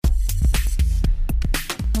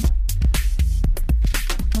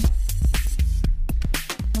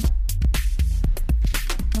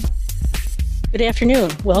Good afternoon.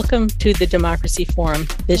 Welcome to the Democracy Forum.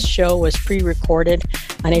 This show was pre-recorded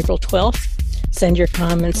on April 12th. Send your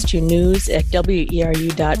comments to news@weru.org.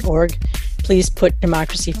 Please put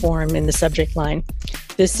Democracy Forum in the subject line.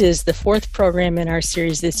 This is the fourth program in our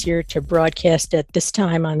series this year to broadcast at this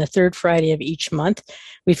time on the third Friday of each month.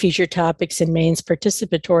 We feature topics in Maine's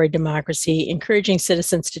participatory democracy, encouraging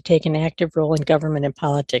citizens to take an active role in government and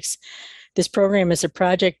politics. This program is a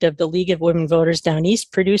project of the League of Women Voters Down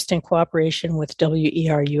East, produced in cooperation with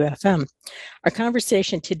WERU-FM. Our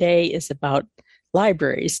conversation today is about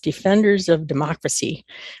libraries, defenders of democracy.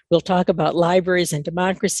 We'll talk about libraries and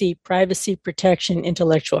democracy, privacy protection,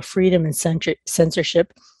 intellectual freedom and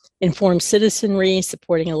censorship, informed citizenry,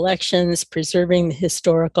 supporting elections, preserving the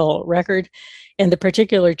historical record, and the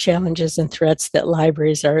particular challenges and threats that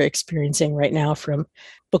libraries are experiencing right now, from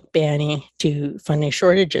book banning to funding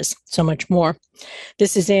shortages, so much more.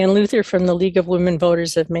 This is Ann Luther from the League of Women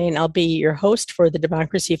Voters of Maine. I'll be your host for the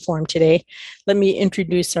Democracy Forum today. Let me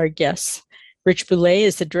introduce our guests. Rich Boulay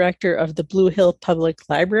is the director of the Blue Hill Public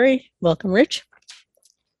Library. Welcome, Rich.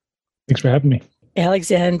 Thanks for having me.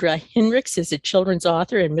 Alexandra Hinrichs is a children's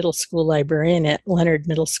author and middle school librarian at Leonard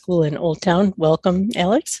Middle School in Old Town. Welcome,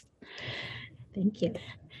 Alex. Thank you.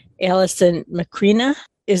 Allison Macrina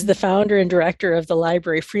is the founder and director of the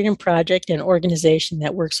Library Freedom Project, an organization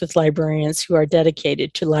that works with librarians who are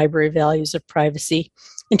dedicated to library values of privacy,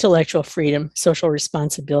 intellectual freedom, social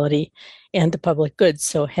responsibility, and the public good.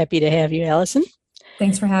 So happy to have you, Allison.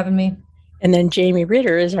 Thanks for having me. And then Jamie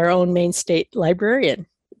Ritter is our own Maine State librarian.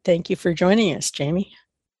 Thank you for joining us, Jamie.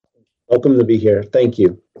 Welcome to be here. Thank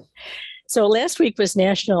you. So last week was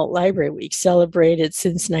National Library Week, celebrated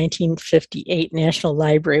since 1958. National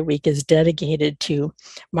Library Week is dedicated to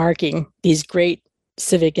marking these great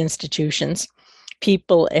civic institutions.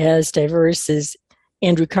 People as diverse as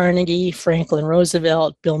Andrew Carnegie, Franklin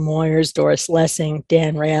Roosevelt, Bill Moyers, Doris Lessing,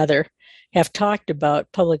 Dan Rather have talked about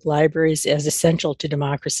public libraries as essential to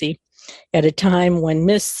democracy. At a time when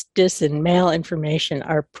mis, dis, and malinformation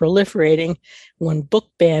are proliferating, when book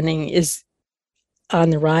banning is on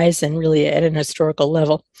the rise and really at an historical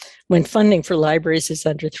level, when funding for libraries is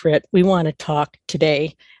under threat, we want to talk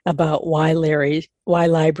today about why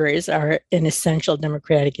libraries are an essential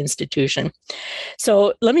democratic institution.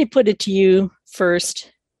 So let me put it to you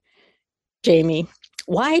first, Jamie.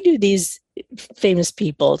 Why do these famous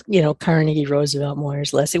people, Carnegie, Roosevelt,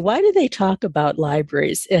 Moyers, Lessing, why do they talk about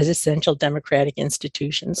libraries as essential democratic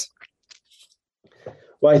institutions?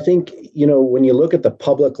 Well, I think, when you look at the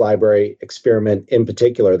public library experiment in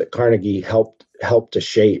particular that Carnegie helped to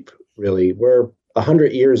shape, really, we're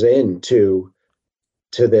 100 years into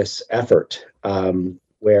this effort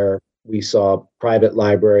where we saw private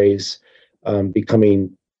libraries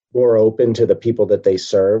becoming more open to the people that they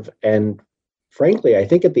serve. And frankly, I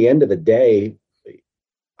think at the end of the day,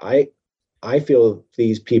 I feel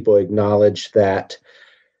these people acknowledge that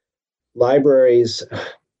libraries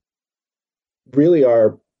really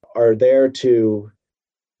are there to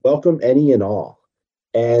welcome any and all.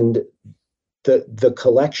 And the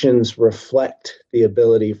collections reflect the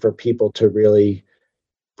ability for people to really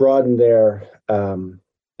broaden their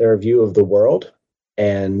view of the world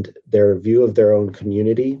and their view of their own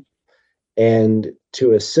community, and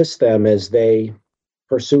to assist them as they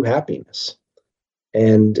pursue happiness.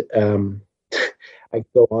 And I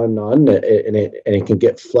go on and on, and it can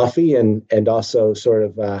get fluffy and also sort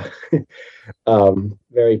of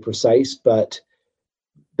very precise, but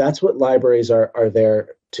that's what libraries are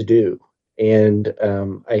there to do. And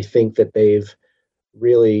I think that they've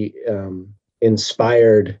really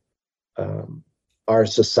inspired our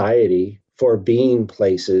society for being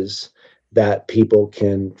places that people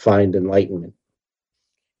can find enlightenment.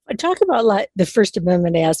 Talk about the First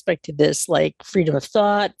Amendment aspect to this, like freedom of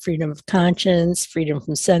thought, freedom of conscience, freedom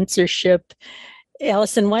from censorship.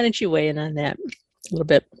 Allison, why don't you weigh in on that a little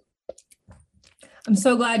bit? I'm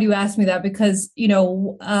so glad you asked me that because,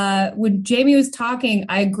 when Jamie was talking,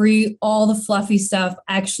 I agree, all the fluffy stuff.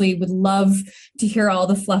 Actually would love to hear all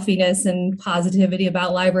the fluffiness and positivity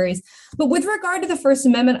about libraries. But with regard to the First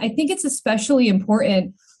Amendment, I think it's especially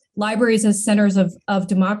important, libraries as centers of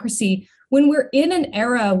democracy, when we're in an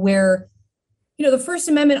era where, the First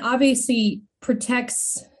Amendment obviously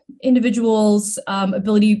protects individuals'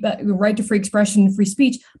 right to free expression, free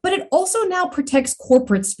speech, but it also now protects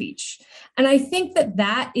corporate speech. And I think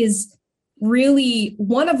that is really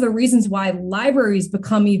one of the reasons why libraries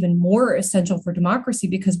become even more essential for democracy,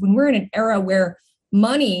 because when we're in an era where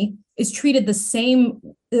money is treated the same,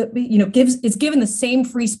 is given the same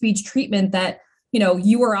free speech treatment that,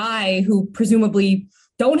 you or I, who presumably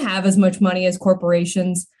don't have as much money as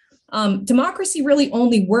corporations, Democracy really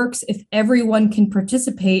only works if everyone can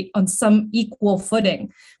participate on some equal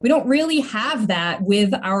footing. We don't really have that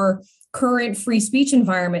with our current free speech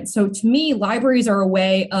environment. So to me, libraries are a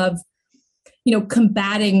way of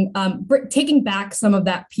combating, taking back some of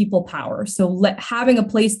that people power. So having a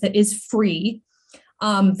place that is free,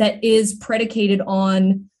 that is predicated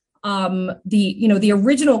on the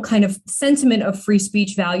original kind of sentiment of free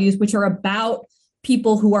speech values, which are about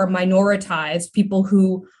people who are minoritized, people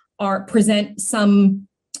who present some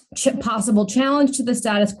possible challenge to the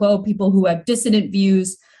status quo, people who have dissident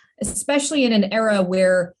views, especially in an era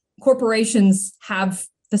where corporations have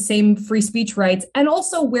the same free speech rights, and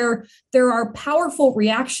also where there are powerful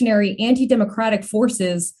reactionary anti-democratic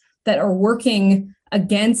forces that are working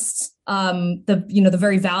against the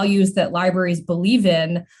very values that libraries believe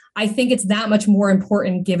in. I think it's that much more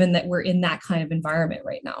important given that we're in that kind of environment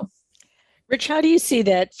right now. Rich, how do you see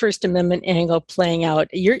that First Amendment angle playing out?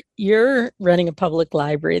 You're running a public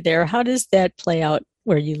library there. How does that play out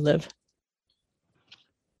where you live?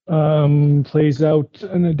 Plays out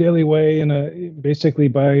in a daily way, and basically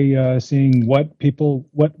by seeing what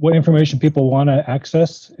information people want to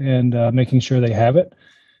access and making sure they have it,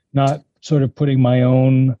 not sort of putting my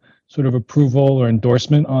own sort of approval or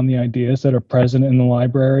endorsement on the ideas that are present in the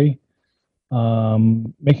library,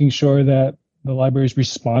 making sure that the library is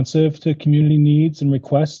responsive to community needs and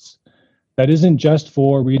requests. That isn't just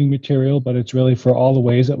for reading material, but it's really for all the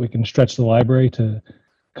ways that we can stretch the library to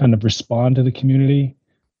kind of respond to the community.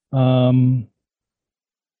 Blue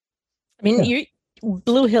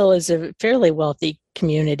Hill is a fairly wealthy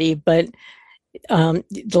community, but the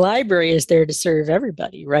library is there to serve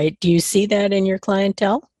everybody, right? Do you see that in your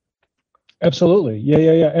clientele? Absolutely.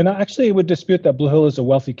 Yeah. And I actually would dispute that Blue Hill is a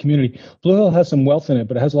wealthy community. Blue Hill has some wealth in it,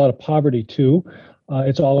 but it has a lot of poverty too.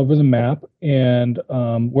 It's all over the map. And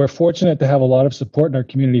we're fortunate to have a lot of support in our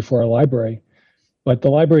community for our library. But the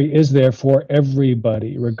library is there for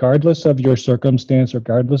everybody, regardless of your circumstance,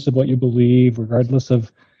 regardless of what you believe, it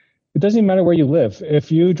doesn't even matter where you live.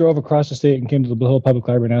 If you drove across the state and came to the Blue Hill Public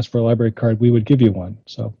Library and asked for a library card, we would give you one.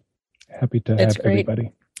 So happy to have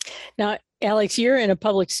everybody. Now, Alex, you're in a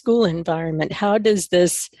public school environment. How does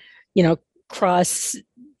this, cross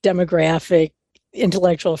demographic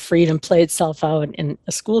intellectual freedom play itself out in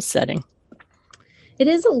a school setting? It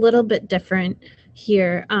is a little bit different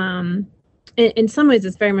here. In some ways,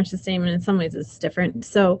 it's very much the same, and in some ways, it's different.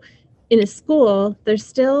 So in a school, there's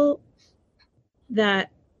still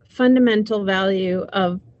that fundamental value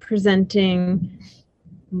of presenting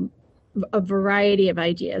a variety of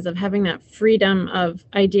ideas, of having that freedom of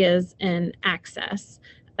ideas and access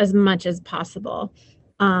as much as possible.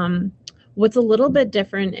 What's a little bit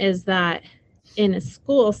different is that in a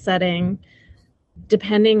school setting,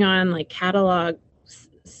 depending on like catalog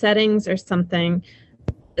settings or something,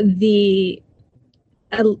 a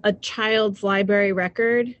child's library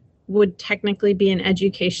record would technically be an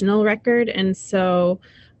educational record, and so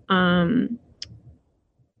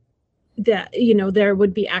there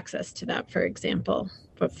would be access to that, for example,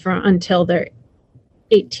 but until they're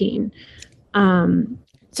 18.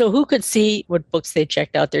 So who could see what books they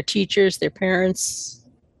checked out? Their teachers, their parents?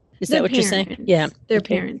 Is that what you're saying? Yeah, their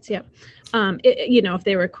parents. Yep. If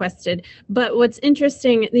they requested. But what's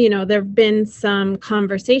interesting, there have been some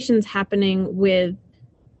conversations happening with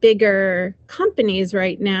bigger companies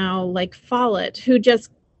right now, like Follett, who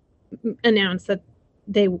just announced that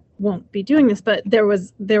they won't be doing this. But there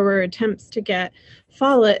were attempts to get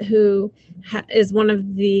Follett, who is one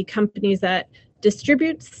of the companies that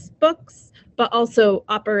distributes books, but also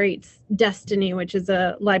operates Destiny, which is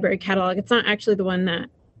a library catalog. It's not actually the one that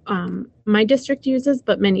my district uses,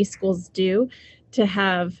 but many schools do, to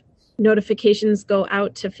have notifications go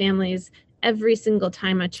out to families every single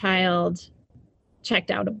time a child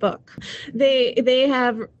checked out a book. They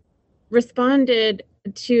have responded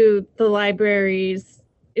to the libraries.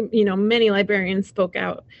 Many librarians spoke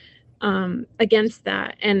out against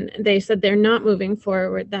that, and they said they're not moving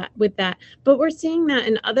forward with that. But we're seeing that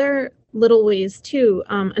in other little ways too.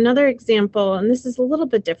 Another example, and this is a little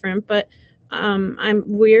bit different, but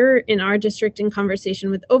we're in our district in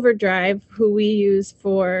conversation with Overdrive, who we use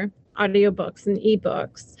for audiobooks and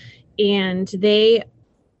ebooks, and they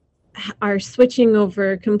are switching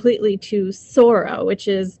over completely to Sora, which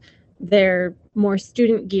is their more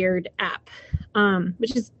student geared app,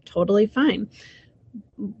 which is totally fine.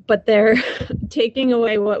 But they're taking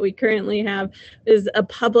away what we currently have is a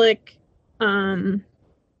public, the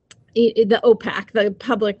OPAC, the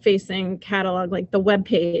public facing catalog, like the web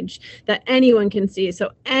page that anyone can see.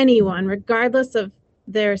 So anyone, regardless of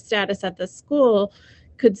their status at the school,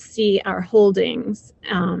 could see our holdings.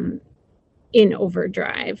 in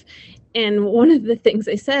overdrive. And one of the things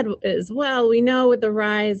they said is, well, we know with the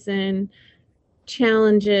rise in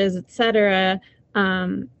challenges, et cetera,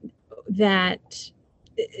 that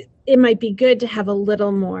it might be good to have a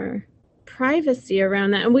little more privacy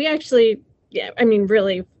around that. And we actually,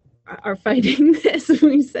 really are fighting this.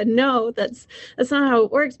 We said, no, that's not how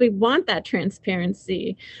it works. We want that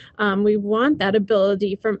transparency. We want that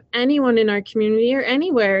ability from anyone in our community or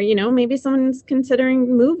anywhere, maybe someone's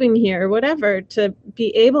considering moving here or whatever, to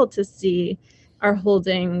be able to see our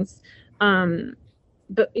holdings,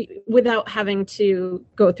 but without having to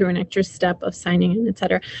go through an extra step of signing in, et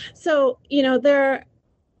cetera. So,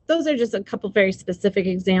 those are just a couple very specific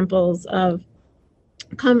examples of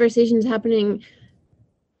conversations happening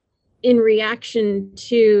in reaction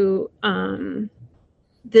to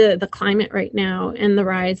the climate right now and the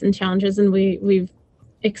rise in challenges. And we've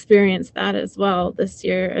experienced that as well this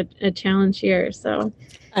year, a challenge year. So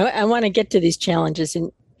I want to get to these challenges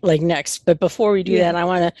in next, but before we do that, I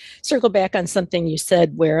want to circle back on something you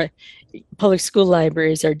said where public school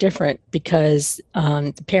libraries are different because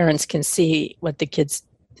the parents can see what the kids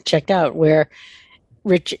checked out, where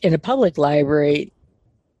Rich, in a public library,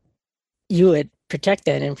 you would protect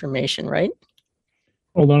that information, right?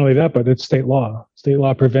 Well, not only that, but it's state law. State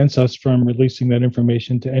law prevents us from releasing that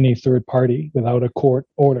information to any third party without a court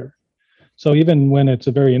order. So even when it's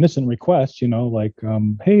a very innocent request,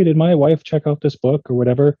 hey, did my wife check out this book or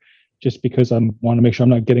whatever, just because I want to make sure I'm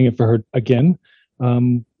not getting it for her again,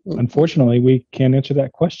 unfortunately, we can't answer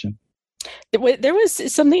that question. There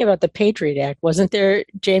was something about the Patriot Act, wasn't there,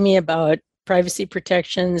 Jamie, about privacy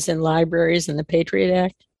protections in libraries and the Patriot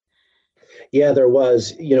Act? Yeah, there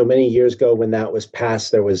was, many years ago when that was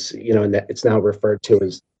passed, there was, and it's now referred to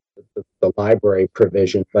as the library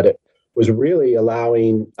provision, but it was really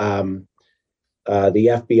allowing the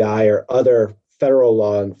FBI or other federal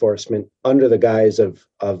law enforcement under the guise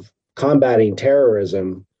of combating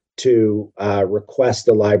terrorism to request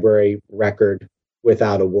the library record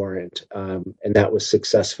without a warrant. And that was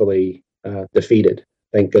successfully defeated,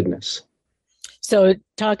 thank goodness. So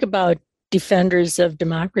talk about defenders of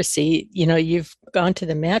democracy. You've gone to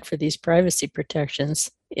the mat for these privacy protections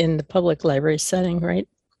in the public library setting, right?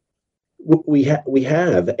 We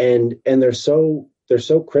have, and they're so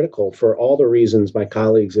critical for all the reasons my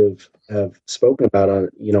colleagues have spoken about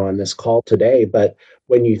on this call today. But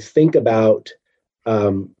when you think about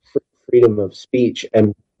freedom of speech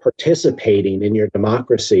and participating in your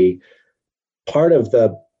democracy, part of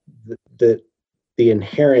the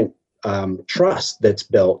inherent trust that's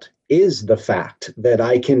built is the fact that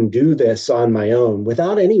I can do this on my own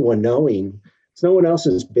without anyone knowing. It's no one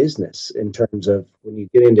else's business in terms of when you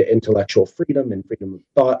get into intellectual freedom and freedom of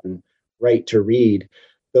thought and right to read.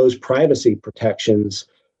 Those privacy protections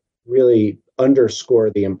really underscore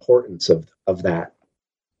the importance of that.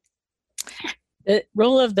 The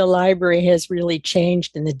role of the library has really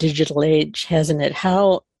changed in the digital age, hasn't it?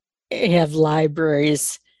 How have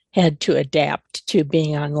libraries had to adapt to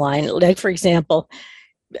being online? Like, for example,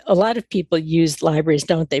 a lot of people use libraries,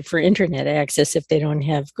 don't they, for internet access if they don't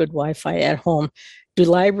have good Wi-Fi at home. Do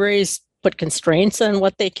libraries put constraints on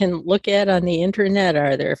what they can look at on the internet?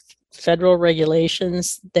 Are there federal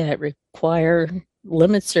regulations that require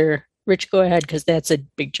limits? Or, Rich, go ahead, because that's a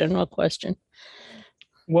big general question.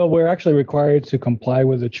 Well, we're actually required to comply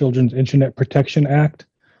with the Children's Internet Protection Act.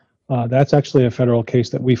 That's actually a federal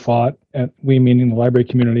case that we fought, we meaning the library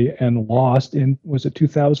community, and lost in, was it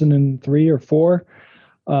 2003 or 4?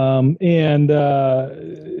 And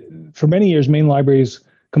for many years, Maine libraries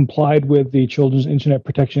complied with the Children's Internet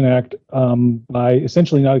Protection Act by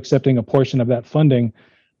essentially not accepting a portion of that funding,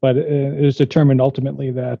 but it was determined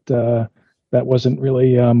ultimately that that wasn't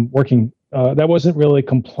really working. That wasn't really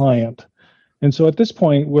compliant. And so at this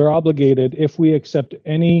point, we're obligated, if we accept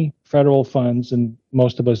any federal funds, and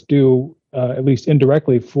most of us do, at least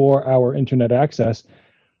indirectly, for our internet access,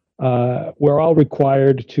 we're all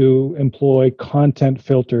required to employ content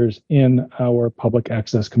filters in our public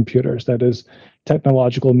access computers. That is,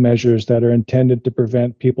 technological measures that are intended to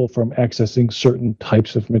prevent people from accessing certain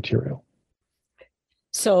types of material.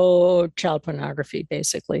 So child pornography,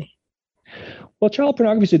 basically. Well, child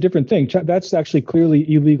pornography is a different thing. That's actually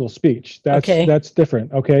clearly illegal speech. That's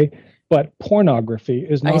different, okay? But pornography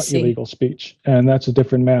is not illegal speech, and that's a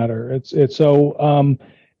different matter. It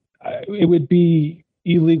would be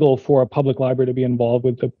illegal for a public library to be involved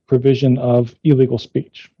with the provision of illegal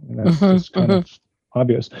speech. And that's just kind of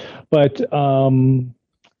obvious. But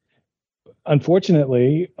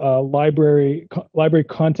unfortunately, library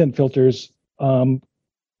content filters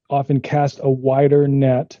often cast a wider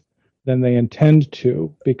net than they intend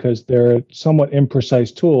to, because they're a somewhat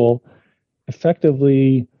imprecise tool,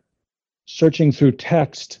 effectively searching through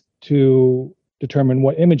text to determine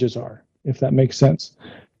what images are, if that makes sense.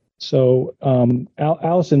 So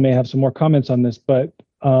Allison may have some more comments on this, but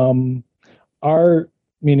our,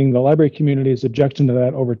 meaning the library community's objection to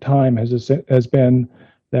that over time has been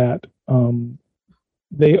that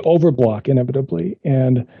they overblock inevitably.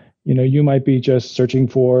 And you might be just searching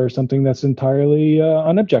for something that's entirely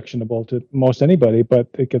unobjectionable to most anybody, but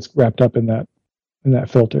it gets wrapped up in that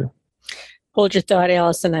filter. Hold your thought,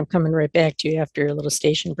 Allison. I'm coming right back to you after a little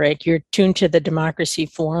station break. You're tuned to the Democracy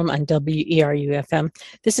Forum on WERU-FM.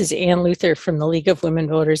 This is Ann Luther from the League of Women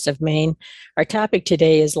Voters of Maine. Our topic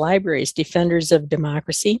today is Libraries, Defenders of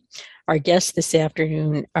Democracy. Our guests this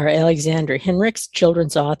afternoon are Alexandra Hinrichs,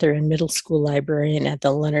 children's author and middle school librarian at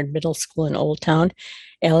the Leonard Middle School in Old Town,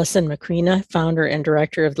 Allison Macrina, founder and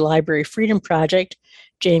director of the Library Freedom Project,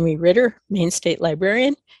 Jamie Ritter, Maine State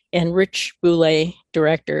Librarian, and Rich Boulay,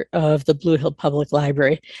 director of the Blue Hill Public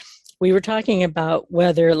Library. We were talking about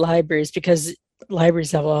whether libraries, because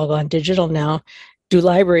libraries have all gone digital now, do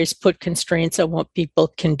libraries put constraints on what people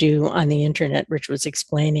can do on the internet? Rich was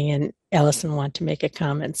explaining, and Allison wanted to make a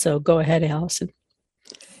comment. So go ahead, Allison.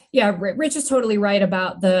 Yeah, Rich is totally right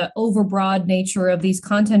about the overbroad nature of these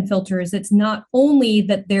content filters. It's not only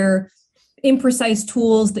that they're imprecise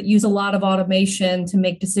tools that use a lot of automation to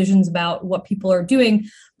make decisions about what people are doing,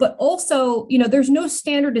 but also, there's no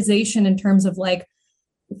standardization in terms of like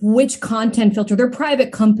which content filter. They're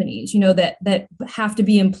private companies, that have to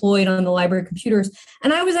be employed on the library computers.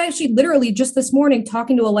 And I was actually literally just this morning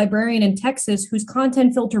talking to a librarian in Texas whose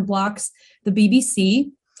content filter blocks the BBC,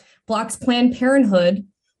 blocks Planned Parenthood,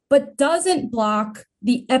 but doesn't block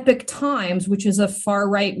the Epoch Times, which is a far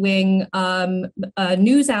right-wing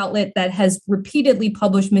news outlet that has repeatedly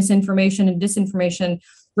published misinformation and disinformation,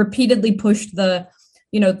 repeatedly pushed the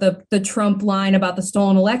Trump line about the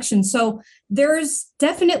stolen election. So there's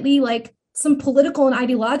definitely like some political and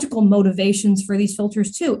ideological motivations for these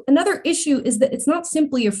filters too. Another issue is that it's not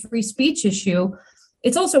simply a free speech issue.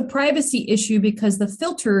 It's also a privacy issue because the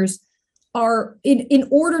filters are in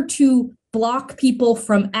order to block people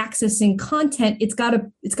from accessing content, it's got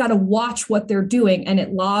to watch what they're doing and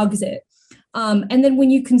it logs it. And then when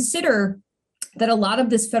you consider that a lot of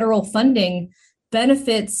this federal funding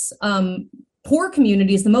benefits poor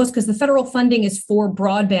communities the most, because the federal funding is for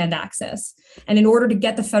broadband access. And in order to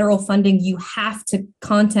get the federal funding, you have to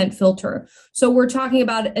content filter. So we're talking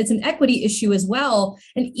about it's an equity issue as well.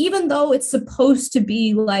 And even though it's supposed to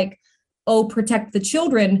be like, protect the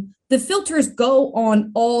children, the filters go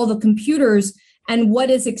on all the computers. And what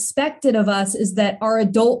is expected of us is that our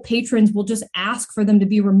adult patrons will just ask for them to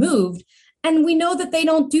be removed. And we know that they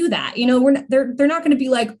don't do that. They're not going to be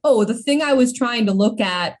like, the thing I was trying to look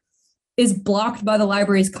at is blocked by the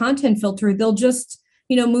library's content filter. They'll just,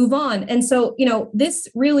 move on. And so, this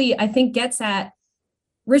really, I think, gets at,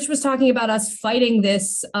 Rich was talking about us fighting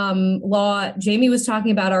this law. Jamie was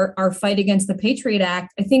talking about our fight against the Patriot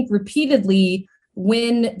Act. I think repeatedly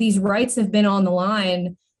when these rights have been on the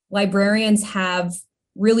line, librarians have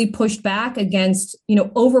really pushed back against,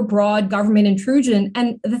 overbroad government intrusion.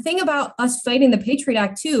 And the thing about us fighting the Patriot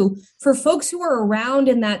Act too, for folks who were around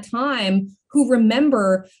in that time, who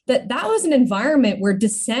remember that was an environment where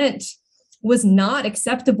dissent was not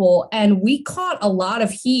acceptable. And we caught a lot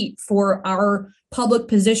of heat for our public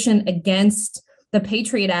position against the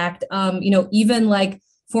Patriot Act. Even like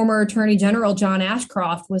former Attorney General John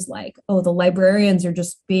Ashcroft was like, the librarians are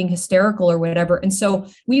just being hysterical or whatever. And so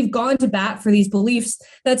we've gone to bat for these beliefs.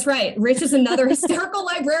 That's right. Rich is another hysterical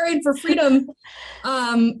librarian for freedom.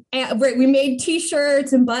 And we made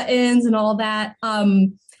T-shirts and buttons and all that,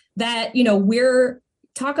 we're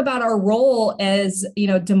talk about our role as,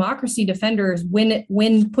 democracy defenders.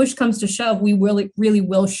 When push comes to shove, we really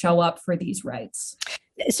will show up for these rights.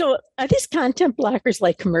 So are these content blockers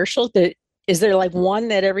like commercial? Is there like one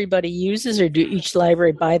that everybody uses, or do each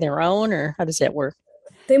library buy their own, or how does that work?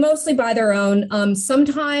 They mostly buy their own.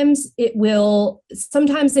 Sometimes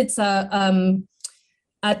it's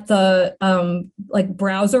at the like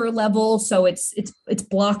browser level. So it's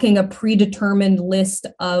blocking a predetermined list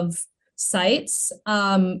of sites.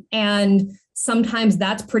 And sometimes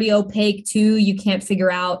that's pretty opaque too. You can't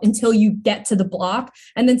figure out until you get to the block.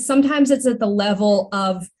 And then sometimes it's at the level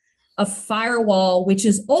of a firewall, which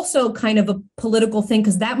is also kind of a political thing,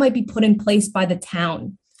 because that might be put in place by the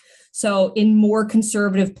town. So in more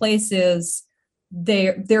conservative places,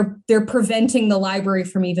 they're preventing the library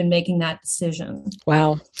from even making that decision.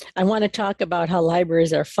 Wow. I want to talk about how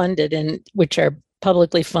libraries are funded, and which are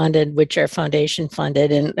publicly funded, which are foundation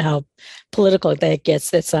funded, and how political that gets.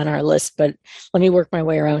 That's on our list, but let me work my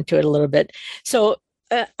way around to it a little bit. So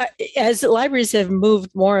as libraries have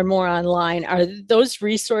moved more and more online, are those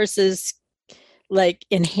resources like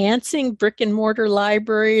enhancing brick and mortar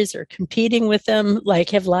libraries or competing with them? Like,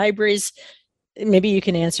 have libraries, maybe you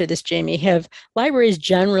can answer this, Jamie, have libraries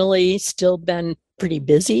generally still been pretty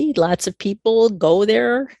busy? Lots of people go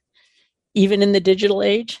there, even in the digital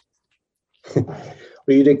age? Well,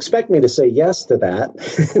 you'd expect me to say yes to that.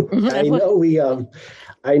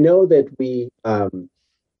 I know that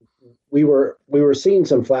we were seeing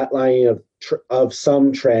some flatlining of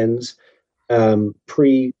some trends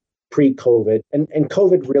pre-COVID, and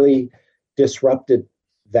COVID really disrupted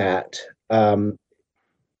that.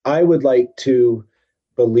 I would like to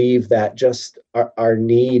believe that just our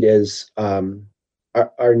need is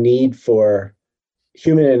our need for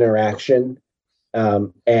human interaction,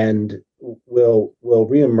 and will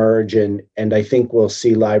reemerge, and I think we'll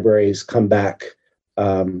see libraries come back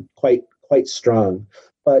quite strong.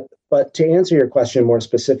 But to answer your question more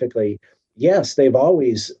specifically, yes, they've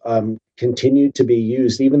always continued to be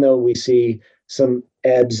used, even though we see some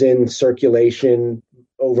ebbs in circulation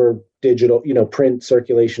over digital, print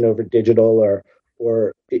circulation over digital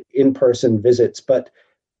or in-person visits. But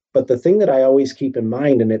the thing that I always keep in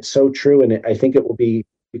mind, and it's so true, and I think it will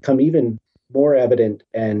become even more evident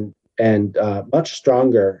and much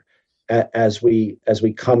stronger as we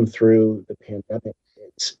come through the pandemic.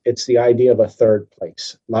 It's the idea of a third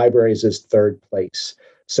place. Libraries is third place.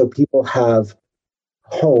 So people have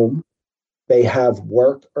home, they have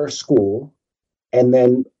work or school, and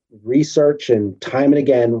then research, and time and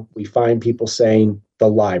again we find people saying the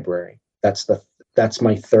library. That's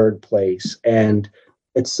my third place, and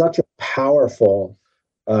it's such a powerful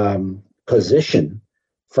position,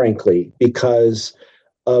 frankly, because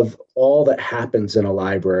of all that happens in a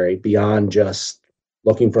library beyond just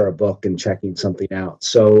looking for a book and checking something out.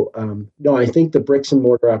 So no, I think the bricks and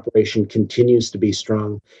mortar operation continues to be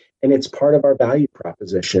strong, and it's part of our value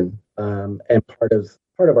proposition, and part of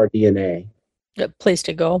our DNA. A place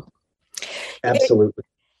to go. Absolutely.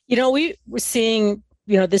 We were seeing,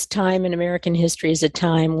 this time in American history is a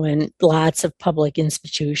time when lots of public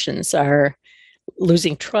institutions are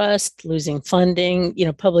losing trust, losing funding.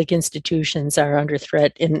 Public institutions are under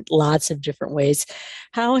threat in lots of different ways.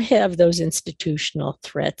 How have those institutional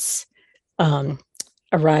threats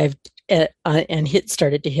arrived at, and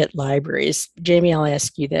started to hit libraries? Jamie, I'll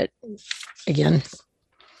ask you that again.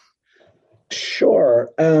 Sure.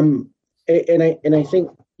 And I think,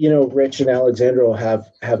 Rich and Alexandra will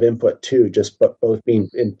have input too, both being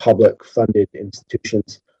in public funded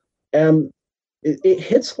institutions. It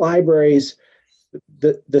hits libraries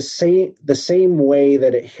the same way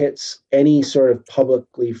that it hits any sort of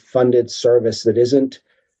publicly funded service that isn't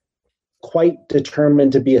quite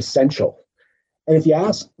determined to be essential. And if you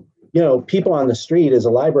ask, people on the street, is a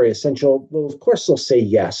library essential? Well, of course they'll say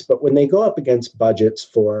yes, but when they go up against budgets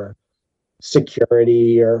for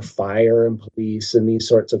security or fire and police and these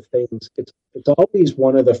sorts of things, it's always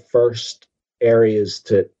one of the first areas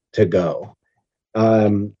to go.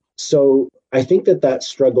 So I think that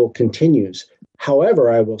struggle continues. However,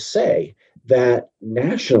 I will say that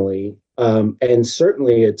nationally, and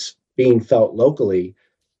certainly it's being felt locally,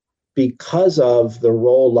 because of the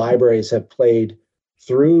role libraries have played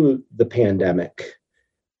through the pandemic,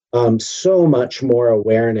 so much more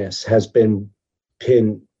awareness has been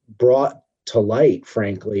brought to light,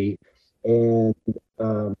 frankly, and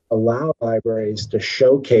allow libraries to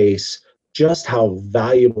showcase just how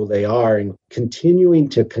valuable they are in continuing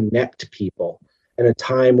to connect people in a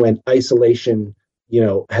time when isolation,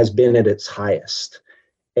 has been at its highest.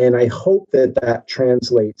 And I hope that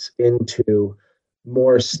translates into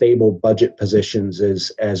more stable budget positions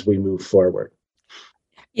as we move forward.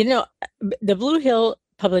 The Blue Hill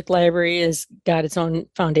Public Library has got its own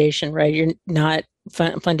foundation, right? You're not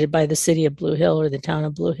funded by the city of Blue Hill or the town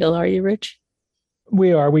of Blue Hill, are you, Rich?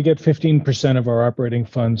 We are. We get 15% of our operating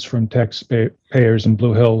funds from taxpayers in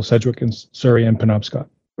Blue Hill, Sedgwick, and Surrey, and Penobscot.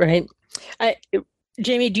 Right.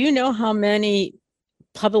 Jamie, do you know how many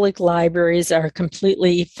public libraries are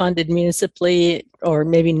completely funded municipally, or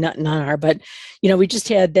maybe none are, but we just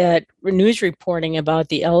had that news reporting about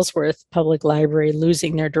the Ellsworth Public Library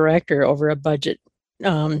losing their director over a budget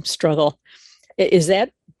struggle. Is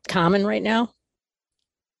that common right now?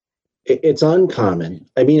 It's uncommon.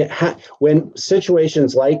 I mean, when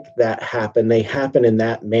situations like that happen, they happen in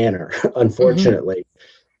that manner, unfortunately.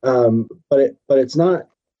 Mm-hmm. But it's not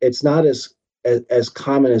as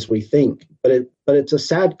common as we think. But it's a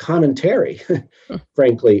sad commentary,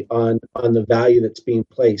 frankly, on the value that's being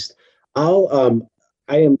placed. I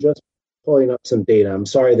am just pulling up some data. I'm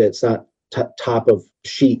sorry that it's not top of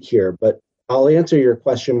sheet here, but I'll answer your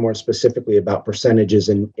question more specifically about percentages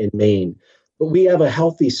in Maine. But we have a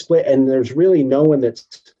healthy split, and there's really no one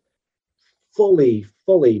that's fully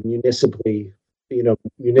municipal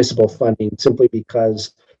funding, simply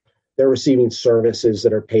because they're receiving services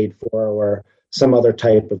that are paid for or some other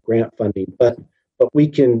type of grant funding. But we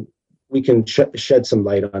can shed some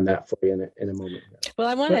light on that for you in a moment. Well,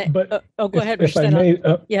 I want to. But go ahead, if Rich. I may,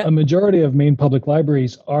 yeah. A majority of Maine public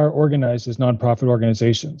libraries are organized as nonprofit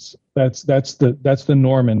organizations. That's the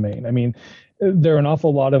norm in Maine. I mean, there are an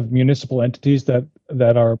awful lot of municipal entities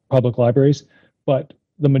that are public libraries, but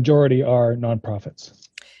the majority are nonprofits.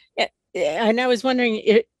 And I was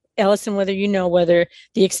wondering, Allison, whether whether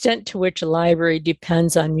the extent to which a library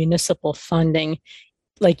depends on municipal funding,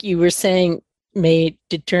 like you were saying, there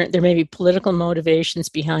may be political motivations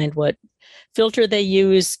behind what filter they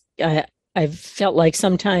use. I've felt like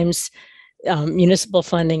sometimes municipal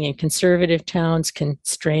funding in conservative towns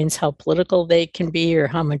constrains how political they can be or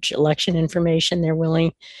how much election information they're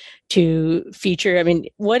willing to feature. I mean,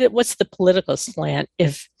 what's the political slant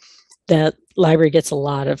if the library gets a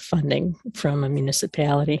lot of funding from a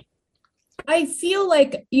municipality? I feel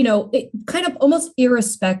like, it kind of almost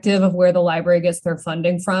irrespective of where the library gets their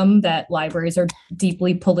funding from, that libraries are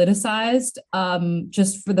deeply politicized,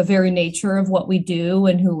 just for the very nature of what we do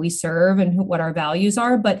and who we serve and what our values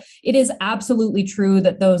are. But it is absolutely true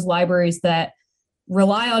that those libraries that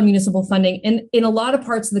rely on municipal funding, and in a lot of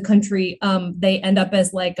parts of the country, they end up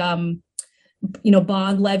as like,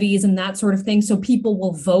 bond levies and that sort of thing. So people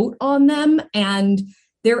will vote on them. And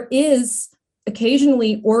there is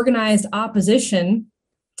occasionally organized opposition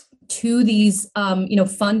to these,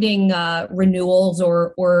 funding renewals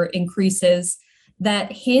or increases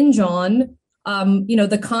that hinge on,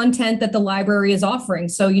 the content that the library is offering.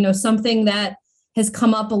 So, something that has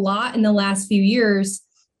come up a lot in the last few years,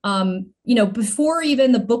 before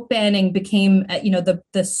even the book banning became,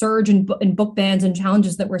 the surge in book bans and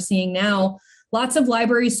challenges that we're seeing now, lots of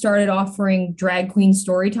libraries started offering drag queen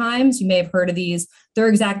story times. You may have heard of these. They're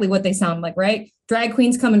exactly what they sound like, right? Drag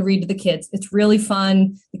queens come and read to the kids. It's really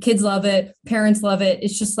fun. The kids love it. Parents love it.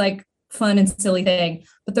 It's just like fun and silly thing.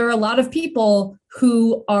 But there are a lot of people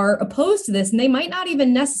who are opposed to this, and they might not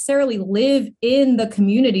even necessarily live in the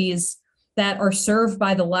communities that are served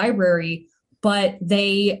by the library, but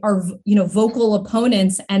they are, vocal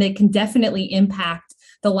opponents, and it can definitely impact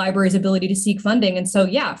the library's ability to seek funding. And so,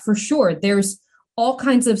 yeah, for sure, there's all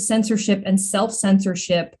kinds of censorship and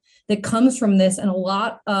self-censorship that comes from this, and a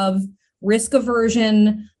lot of risk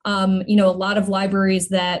aversion, a lot of libraries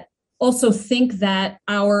that also think that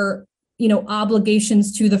our,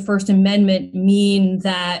 obligations to the First Amendment mean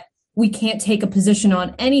that we can't take a position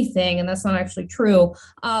on anything, and that's not actually true.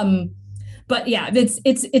 But yeah,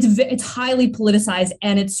 it's highly politicized,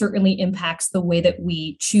 and it certainly impacts the way that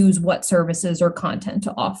we choose what services or content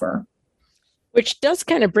to offer. Which does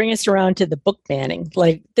kind of bring us around to the book banning.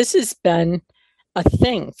 Like, this has been a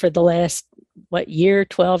thing for the last, year,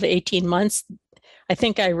 12, 18 months. I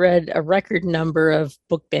think I read a record number of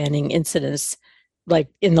book banning incidents, like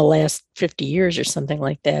in the last 50 years or something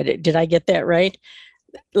like that. Did I get that right?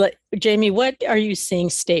 Jamie, what are you seeing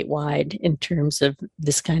statewide in terms of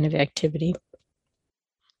this kind of activity?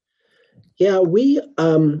 Yeah, we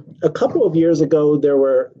a couple of years ago there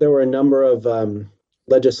were a number of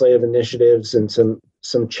legislative initiatives and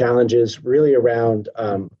some challenges really around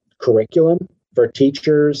curriculum for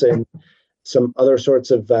teachers and some other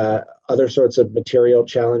sorts of material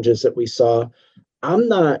challenges that we saw. I'm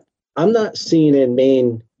not seeing in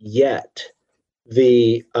Maine yet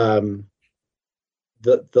the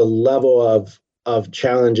level of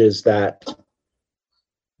challenges that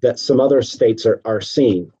some other states are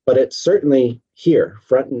seeing, but it's certainly here,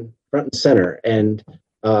 front and center, and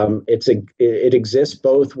it exists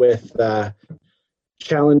both with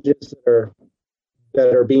challenges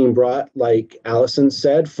that are being brought, like Allison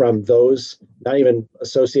said, from those not even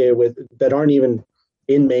associated with, that aren't even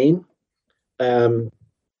in Maine,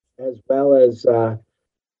 as well as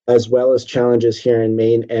challenges here in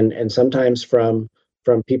Maine, and sometimes from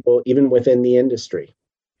people even within the industry.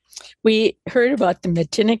 We heard about the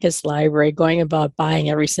Matinicus Library going about buying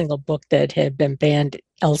every single book that had been banned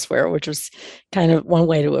elsewhere, which was kind of one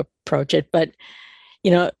way to approach it. But,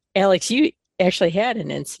 Alex, you actually had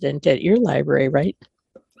an incident at your library, right?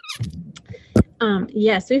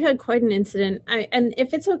 Yes, we've had quite an incident. And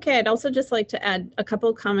if it's okay, I'd also just like to add a couple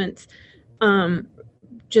of comments,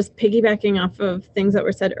 just piggybacking off of things that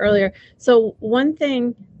were said earlier. So one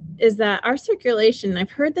thing is that our circulation,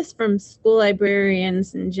 I've heard this from school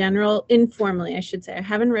librarians in general, informally, I should say. I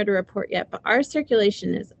haven't read a report yet, but our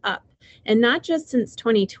circulation is up. And not just since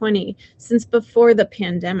 2020, since before the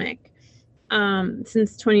pandemic.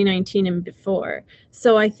 since 2019 and before.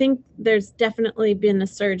 So I think there's definitely been a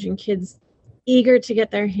surge in kids eager to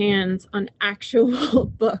get their hands on actual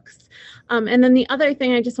books. And then the other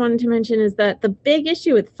thing I just wanted to mention is that the big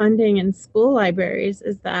issue with funding in school libraries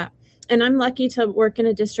is that, and I'm lucky to work in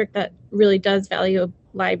a district that really does value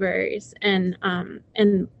libraries and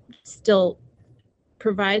still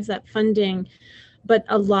provides that funding. But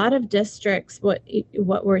a lot of districts,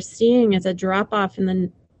 what we're seeing is a drop off in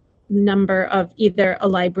the number of either a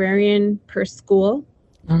librarian per school,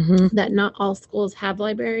 that not all schools have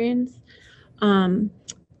librarians,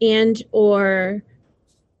 and or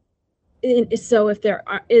so if there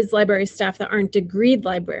is library staff that aren't degreed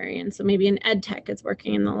librarians, so maybe an ed tech is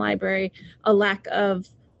working in the library, a lack of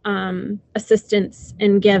assistance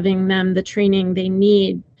in giving them the training they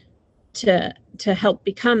need to help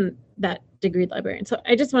become that degreed librarian. So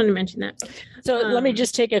I just wanted to mention that. So let me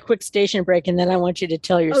just take a quick station break, and then I want you to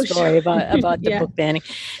tell your story about the book banning.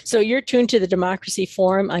 So you're tuned to the Democracy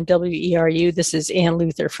Forum on WERU. This is Ann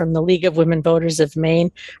Luther from the League of Women Voters of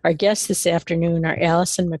Maine. Our guests this afternoon are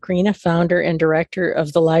Allison Macrina, founder and director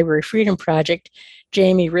of the Library Freedom Project,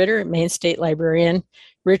 Jamie Ritter, Maine State Librarian,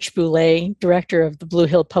 Rich Boulay, director of the Blue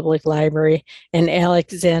Hill Public Library, and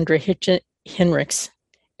Alexandra Hinrichs,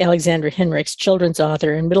 children's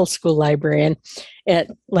author and middle school librarian at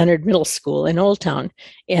Leonard Middle School in Old Town.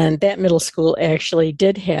 And that middle school actually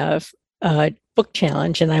did have a book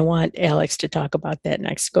challenge, and I want Alex to talk about that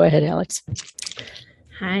next. Go ahead, Alex.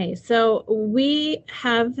 Hi. So we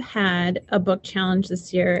have had a book challenge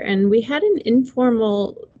this year, and we had an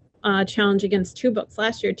informal challenge against 2 books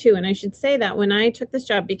last year too. And I should say that when I took this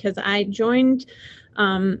job, because I joined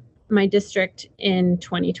my district in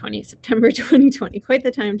 2020, September 2020, quite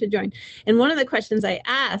the time to join. And one of the questions I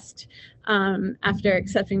asked after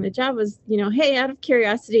accepting the job was, hey, out of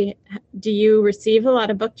curiosity, do you receive a lot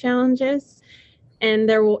of book challenges? And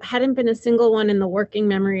there hadn't been a single one in the working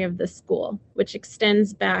memory of the school, which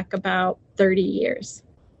extends back about 30 years,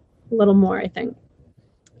 a little more, I think.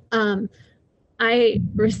 I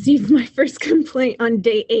received my first complaint on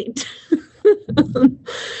day 8.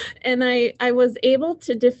 And I was able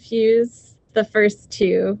to diffuse the first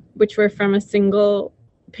 2, which were from a single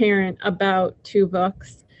parent about 2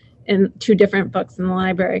 books and 2 different books in the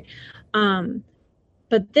library.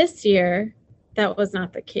 But this year, that was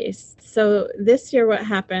not the case. So this year, what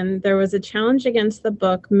happened, there was a challenge against the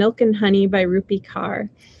book Milk and Honey by Rupi Kaur,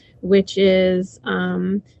 which is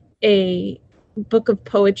a book of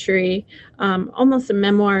poetry, almost a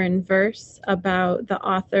memoir in verse about the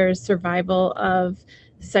author's survival of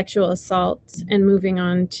sexual assault and moving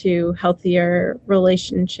on to healthier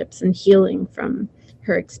relationships and healing from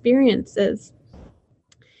her experiences.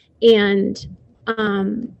 And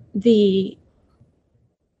the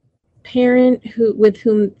parent with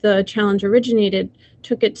whom the challenge originated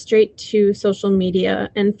took it straight to social media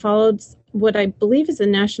and followed what I believe is a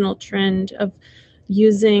national trend of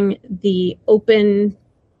using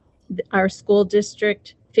our school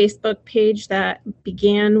district Facebook page that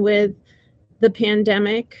began with the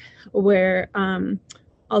pandemic, where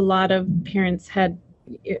a lot of parents had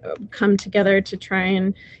come together to try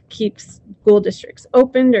and keep school districts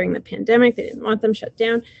open during the pandemic. They didn't want them shut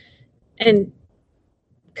down, and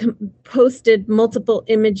posted multiple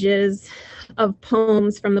images of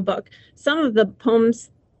poems from the book. Some of the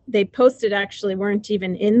poems they posted actually weren't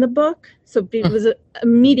even in the book. So it was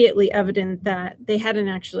immediately evident that they hadn't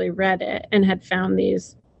actually read it and had found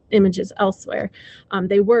these images elsewhere.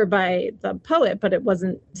 They were by the poet, but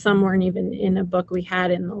some weren't even in a book we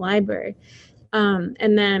had in the library.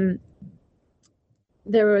 And then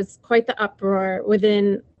there was quite the uproar.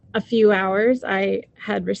 Within a few hours, I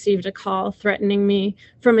had received a call threatening me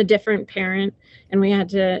from a different parent, and we had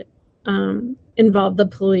to involve the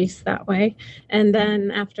police that way. And then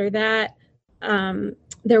after that,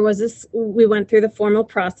 we went through the formal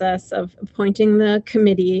process of appointing the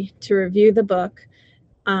committee to review the book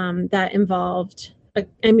that involved,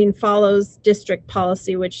 follows district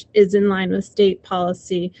policy, which is in line with state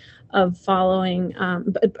policy of following,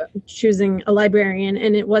 choosing a librarian.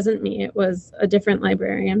 And it wasn't me, it was a different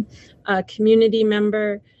librarian, a community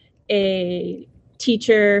member, a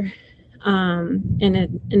teacher, and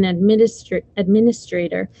an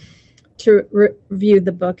administrator to review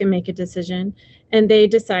the book and make a decision. And they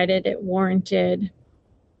decided it warranted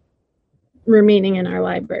remaining in our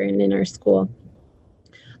library and in our school.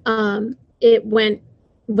 When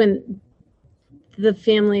the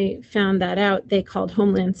family found that out, they called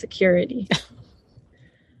Homeland Security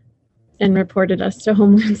and reported us to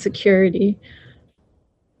Homeland Security.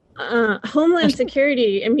 Homeland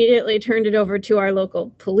Security immediately turned it over to our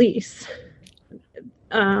local police.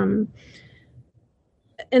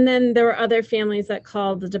 and then there were other families that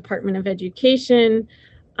called the Department of Education.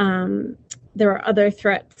 There were other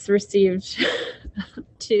threats received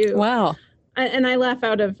to. Wow. And I laugh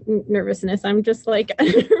out of nervousness. I'm just like a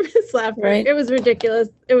nervous laughter. Right. It was ridiculous.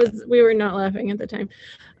 We were not laughing at the time.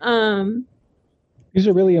 These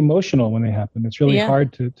are really emotional when they happen. It's really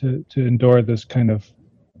hard to endure this kind of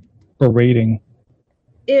berating.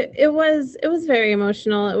 It was very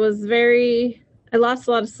emotional. I lost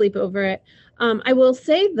a lot of sleep over it. I will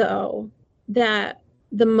say though that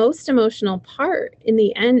the most emotional part in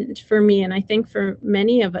the end for me, and I think for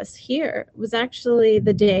many of us here, was actually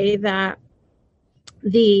the day that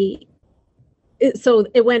it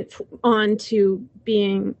went on to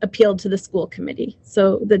being appealed to the school committee.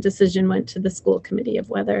 So the decision went to the school committee of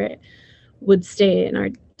whether it would stay in our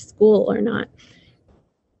school or not.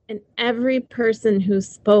 And every person who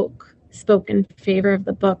spoke in favor of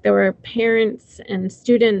the book. There were parents and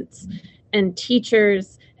students and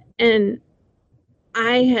teachers, and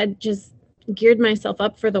I had just geared myself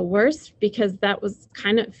up for the worst because that was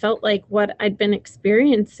kind of felt like what I'd been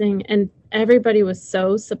experiencing, and everybody was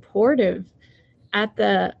so supportive at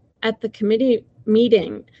the committee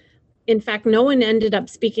meeting. In fact, no one ended up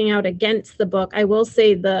speaking out against the book. I will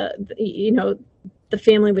say the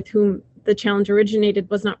family with whom the challenge originated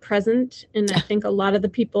was not present, and I think a lot of the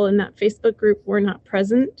people in that Facebook group were not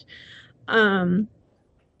present. But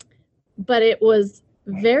it was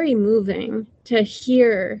very moving to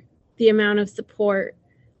hear the amount of support.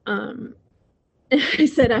 I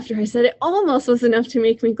said it almost was enough to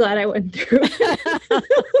make me glad I went through it.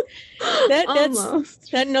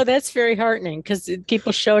 That's very heartening because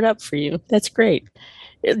people showed up for you. That's great.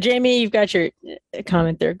 Jamie, you've got your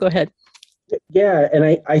comment there. Go ahead. Yeah,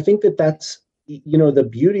 and I think that's the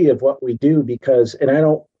beauty of what we do, because, and I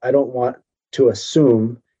don't want to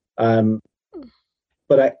assume, but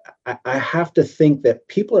I have to think that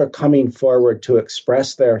people are coming forward to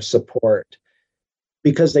express their support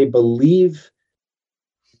because they believe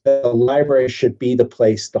that the library should be the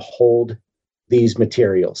place to hold these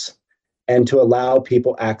materials and to allow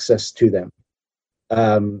people access to them.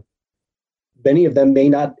 Many of them may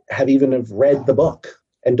not have even have read the book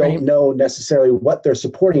and don't know necessarily what they're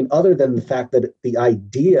supporting, other than the fact that the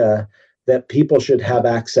idea that people should have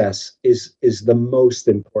access is the most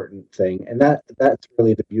important thing. And that's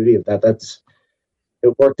really the beauty of that.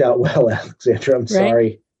 It worked out well, Alexandra. I'm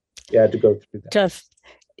sorry you had to go through that. Tough.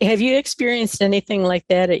 Have you experienced anything like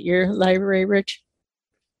that at your library, Rich?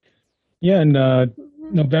 Yeah, in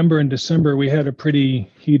November and December, we had a pretty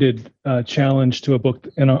heated challenge to a book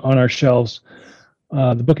on our shelves.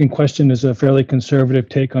 The book in question is a fairly conservative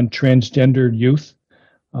take on transgendered youth.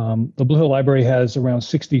 The Blue Hill Library has around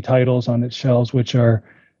 60 titles on its shelves, which are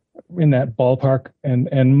in that ballpark,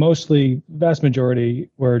 and mostly, vast majority,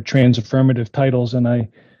 were trans affirmative titles. And I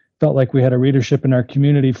felt like we had a readership in our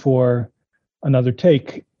community for another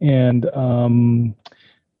take. And in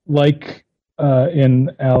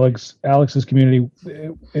Alex's community,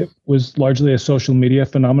 it was largely a social media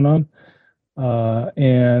phenomenon. A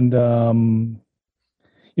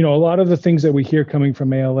lot of the things that we hear coming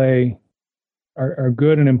from ALA are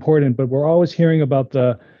good and important, but we're always hearing about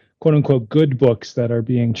the quote unquote good books that are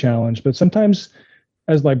being challenged. But sometimes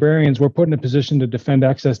as librarians, we're put in a position to defend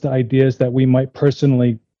access to ideas that we might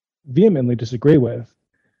personally vehemently disagree with.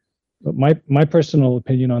 But my personal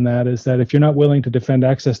opinion on that is that if you're not willing to defend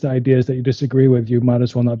access to ideas that you disagree with, you might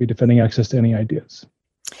as well not be defending access to any ideas.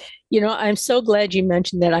 I'm so glad you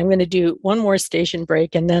mentioned that. I'm going to do one more station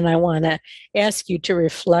break, and then I want to ask you to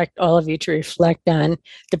reflect, all of you to reflect on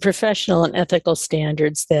the professional and ethical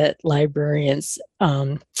standards that librarians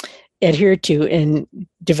adhere to in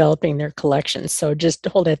developing their collections. So just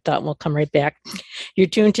hold that thought and we'll come right back. You're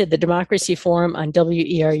tuned to the Democracy Forum on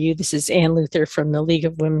WERU. This is Ann Luther from the League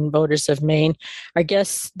of Women Voters of Maine. Our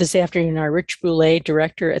guests this afternoon are Rich Boulay,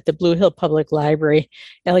 director at the Blue Hill Public Library,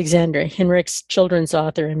 Alexandra Hinrichs, children's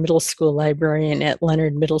author and middle school librarian at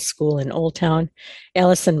Leonard Middle School in Old Town,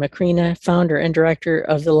 Allison Macrina, founder and director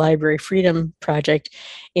of the Library Freedom Project,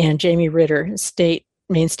 and Jamie Ritter,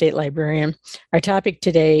 Maine State Librarian. Our topic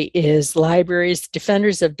today is Libraries,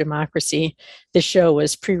 Defenders of Democracy. The show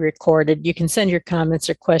was pre-recorded. You can send your comments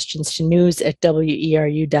or questions to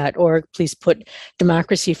news@weru.org. Please put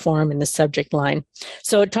Democracy Forum in the subject line.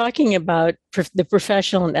 So talking about the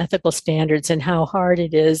professional and ethical standards and how hard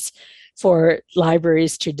it is for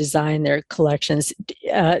libraries to design their collections.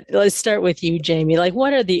 Let's start with you, Jamie.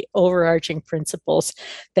 What are the overarching principles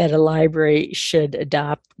that a library should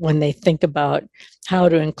adopt when they think about how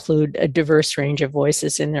to include a diverse range of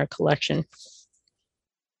voices in their collection?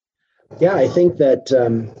 Yeah, I think that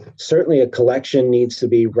certainly a collection needs to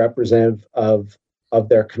be representative of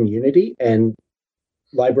their community. And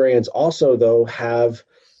librarians also, though, have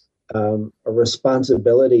a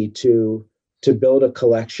responsibility to build a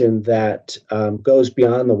collection that goes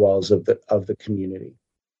beyond the walls of the community.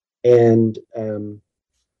 And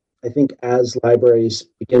I think as libraries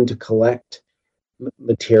begin to collect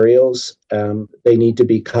materials, they need to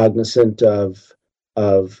be cognizant of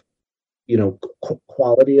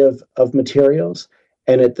quality of materials,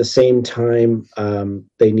 and at the same time,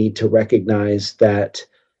 they need to recognize that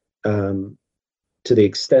to the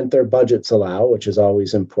extent their budgets allow, which is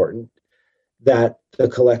always important, that the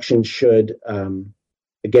collection should,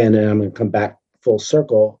 again, and I'm going to come back full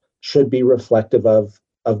circle, should be reflective of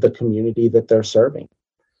the community that they're serving.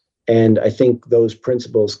 And I think those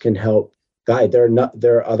principles can help guide. There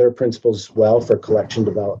are other principles as well for collection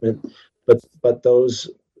development, but those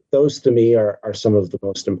to me are some of the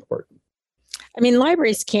most important. I mean,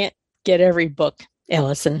 libraries can't get every book,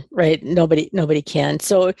 Allison, right? Nobody can.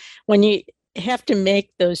 So when you have to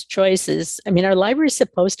make those choices, I mean, are libraries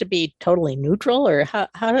supposed to be totally neutral, or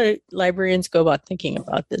how do librarians go about thinking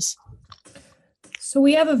about this? So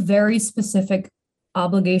we have a very specific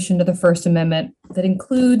obligation to the First Amendment that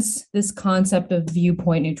includes this concept of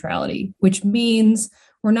viewpoint neutrality, which means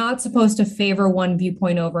we're not supposed to favor one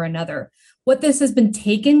viewpoint over another. What this has been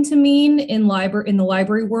taken to mean in the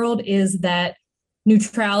library world is that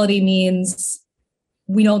neutrality means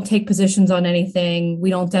we don't take positions on anything. We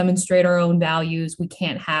don't demonstrate our own values. We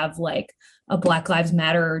can't have like a Black Lives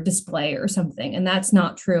Matter display or something. And that's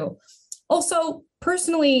not true. Also,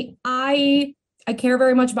 personally, I care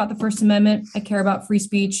very much about the First Amendment. I care about free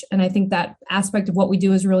speech. And I think that aspect of what we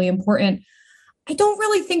do is really important. I don't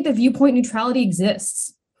really think that viewpoint neutrality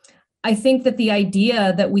exists. I think that the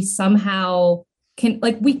idea that we somehow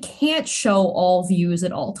we can't show all views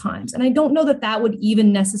at all times. And I don't know that that would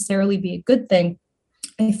even necessarily be a good thing.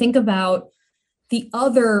 I think about the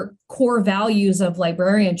other core values of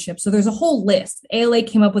librarianship. So there's a whole list. ALA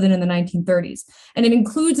came up with it in the 1930s, and it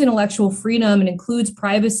includes intellectual freedom and includes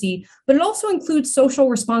privacy, but it also includes social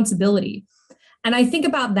responsibility. And I think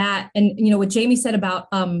about that, and what Jamie said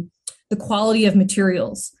about the quality of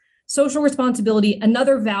materials. Social responsibility,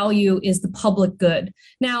 another value is the public good.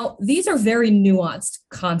 Now, these are very nuanced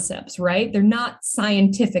concepts, right? They're not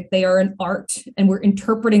scientific. They are an art, and we're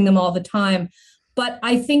interpreting them all the time. But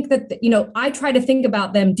I think that, I try to think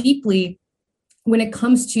about them deeply when it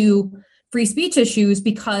comes to free speech issues,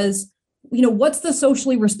 because, what's the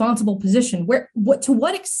socially responsible position? To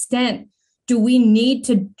what extent do we need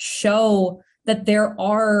to show that there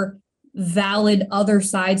are valid other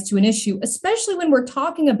sides to an issue, especially when we're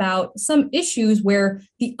talking about some issues where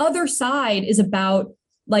the other side is about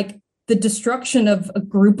like the destruction of a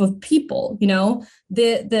group of people?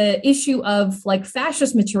 The issue of like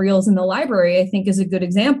fascist materials in the library, I think, is a good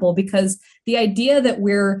example, because the idea that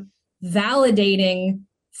we're validating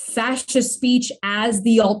fascist speech as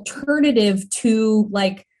the alternative to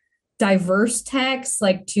like diverse texts,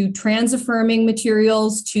 like to trans affirming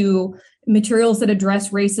materials, to materials that address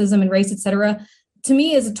racism and race, et cetera, to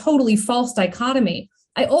me is a totally false dichotomy.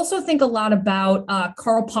 I also think a lot about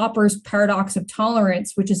Karl Popper's paradox of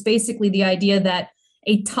tolerance, which is basically the idea that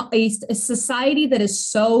a society that is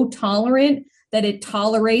so tolerant that it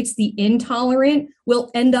tolerates the intolerant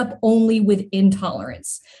will end up only with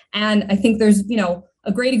intolerance. And I think there's,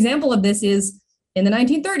 a great example of this is in the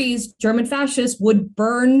 1930s, German fascists would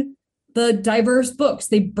burn the diverse books.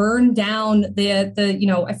 They burned down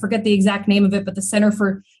the I forget the exact name of it, but the Center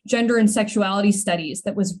for Gender and Sexuality Studies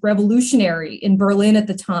that was revolutionary in Berlin at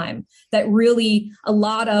the time, that really a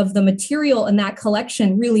lot of the material in that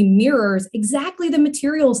collection really mirrors exactly the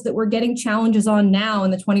materials that we're getting challenges on now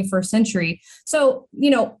in the 21st century. So,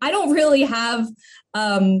 I don't really have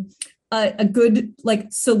a good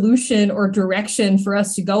solution or direction for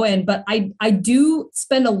us to go in. But I do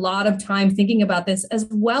spend a lot of time thinking about this, as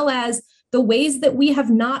well as the ways that we have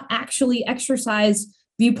not actually exercised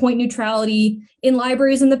viewpoint neutrality in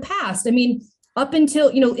libraries in the past. I mean, up until,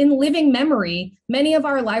 in living memory, many of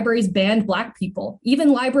our libraries banned Black people.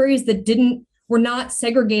 Even libraries that were not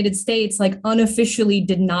segregated states, like unofficially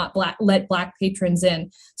did not let Black patrons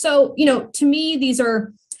in. So, to me, these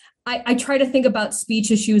are, I try to think about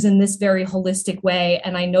speech issues in this very holistic way.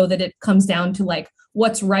 And I know that it comes down to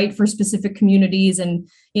what's right for specific communities and,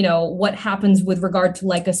 what happens with regard to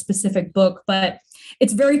a specific book, but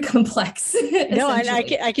it's very complex. No, and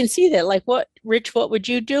I can see that. Rich, what would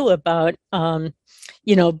you do about,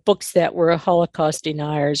 books that were Holocaust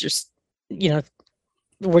deniers, or,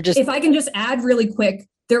 if I can just add really quick,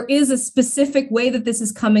 there is a specific way that this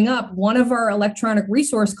is coming up. One of our electronic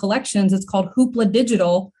resource collections, it's called Hoopla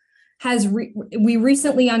Digital, we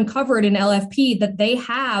recently uncovered in LFP that they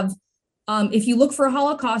have, if you look for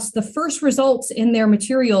Holocaust, the first results in their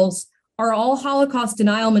materials are all Holocaust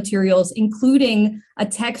denial materials, including a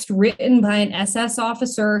text written by an SS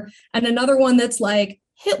officer and another one that's like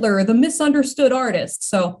Hitler, the misunderstood artist.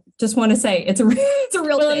 So just want to say it's a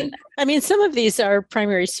real thing. I mean, some of these are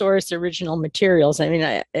primary source original materials. I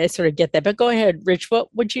mean, I sort of get that, but go ahead, Rich.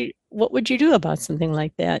 What would you do about something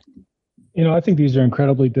like that? I think these are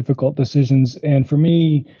incredibly difficult decisions. And for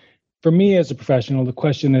me as a professional, the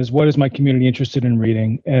question is, what is my community interested in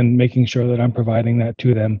reading, and making sure that I'm providing that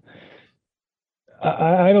to them.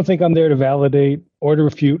 I don't think I'm there to validate or to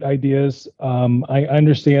refute ideas. I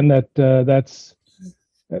understand that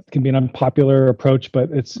that can be an unpopular approach,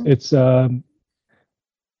 but it's to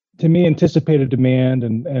me, anticipated demand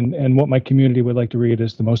and what my community would like to read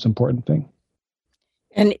is the most important thing.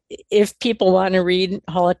 And if people want to read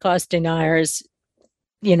Holocaust deniers,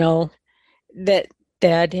 that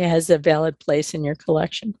has a valid place in your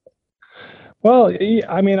collection. Well,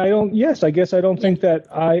 I mean, I guess I don't think that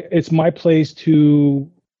it's my place to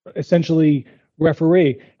essentially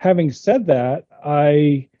referee. Having said that,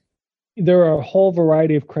 there are a whole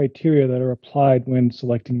variety of criteria that are applied when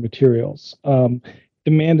selecting materials.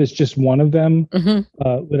 Demand is just one of them.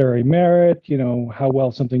 Mm-hmm. Literary merit, how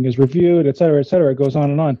well something is reviewed, et cetera, it goes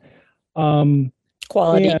on and on.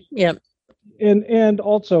 Quality, yeah. And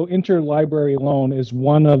also interlibrary loan is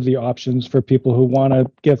one of the options for people who want to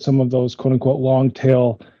get some of those quote unquote long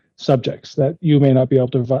tail subjects that you may not be able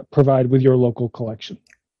to provide with your local collection.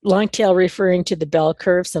 Long tail referring to the bell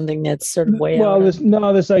curve, something that's sort of way out.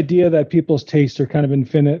 Well, this idea that people's tastes are kind of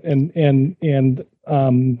infinite and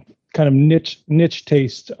kind of niche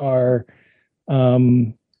tastes are a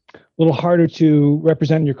little harder to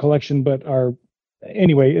represent in your collection, but are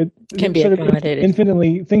anyway. It can be accommodated.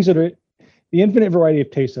 Infinitely things that are the infinite variety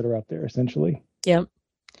of tastes that are out there, essentially. Yep.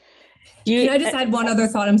 Can I just add one other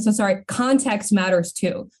thought? I'm so sorry. Context matters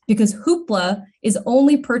too, because Hoopla is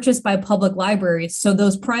only purchased by public libraries. So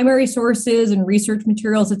those primary sources and research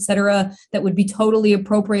materials, et cetera, that would be totally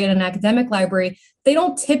appropriate in an academic library, they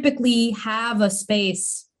don't typically have a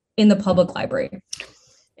space in the public library.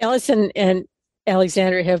 Allison and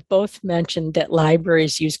Alexandra have both mentioned that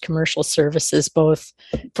libraries use commercial services both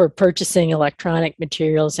for purchasing electronic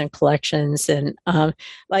materials and collections. And I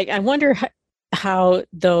wonder how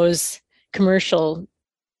those commercial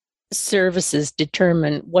services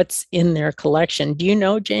determine what's in their collection. Do you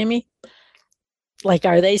know, Jamie?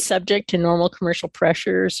 Are they subject to normal commercial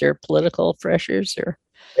pressures or political pressures? Or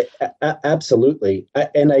absolutely.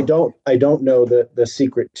 And I don't know the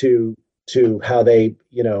secret to how they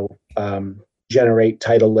generate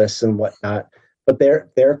title lists and whatnot, but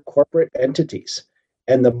they're corporate entities,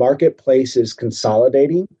 and the marketplace is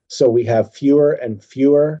consolidating. So we have fewer and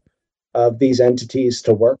fewer of these entities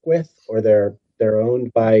to work with, or they're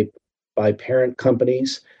owned by parent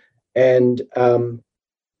companies, and a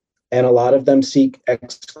lot of them seek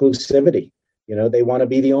exclusivity. They want to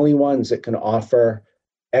be the only ones that can offer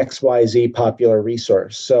XYZ popular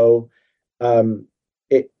resource. So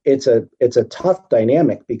it's a tough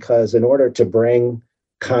dynamic, because in order to bring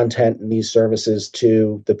content and these services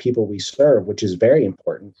to the people we serve, which is very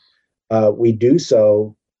important, we do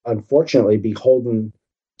so, unfortunately, beholden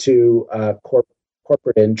to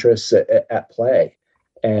corporate interests at play.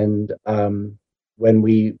 And when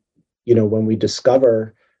we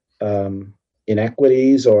discover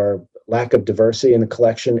inequities or lack of diversity in the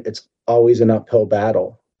collection, it's always an uphill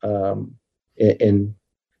battle in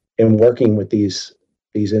working with these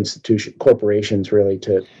corporations, really.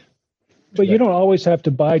 But you don't always have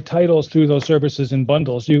to buy titles through those services in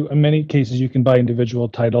bundles. In many cases, you can buy individual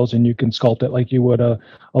titles and you can sculpt it like you would a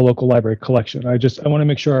local library collection. I want to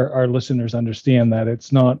make sure our listeners understand that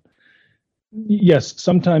it's not. Yes,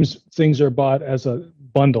 sometimes things are bought as a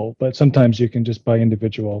bundle, but sometimes you can just buy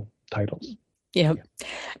individual titles. Yeah.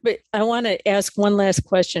 But I want to ask one last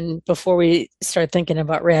question before we start thinking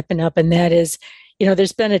about wrapping up, and that is,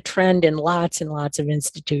 there's been a trend in lots and lots of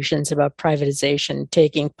institutions about privatization,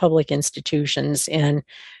 taking public institutions and,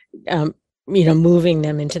 moving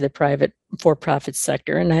them into the private for-profit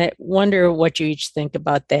sector. And I wonder what you each think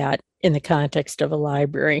about that in the context of a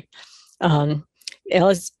library.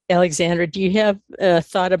 Alexandra, do you have a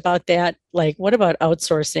thought about that? What about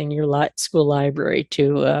outsourcing your school library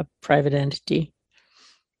to a private entity?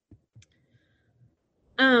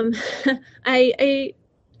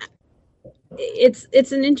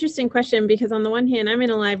 It's an interesting question, because on the one hand, I'm in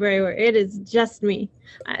a library where it is just me.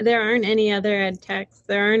 There aren't any other ed techs.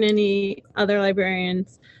 There aren't any other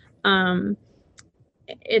librarians.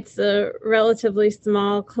 it's a relatively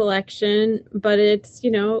small collection, but it's,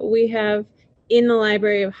 we have in the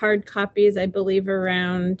library of hard copies, I believe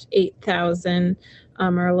around 8,000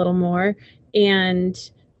 or a little more. And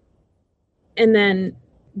then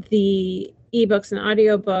the ebooks and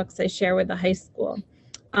audiobooks I share with the high school.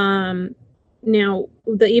 Now,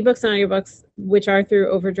 the ebooks and audiobooks, which are through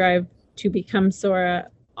Overdrive to become Sora,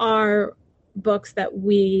 are books that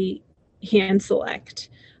we hand select.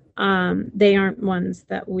 They aren't ones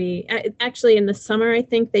that we actually in the summer, I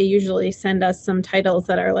think they usually send us some titles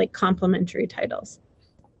that are like complimentary titles,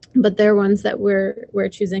 but they're ones that we're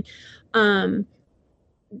choosing. A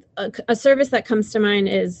service that comes to mind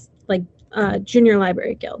is like Junior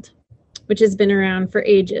Library Guild, which has been around for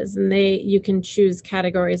ages, and you can choose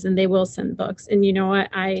categories and they will send books. And you know what?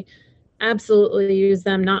 I absolutely use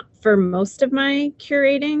them, not for most of my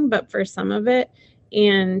curating, but for some of it.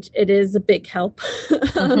 And it is a big help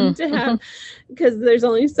to have, because there's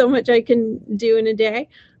only so much I can do in a day.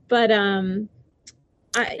 But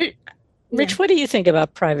Rich, what do you think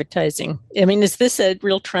about privatizing? I mean, is this a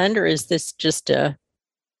real trend, or is this just a...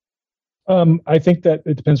 I think that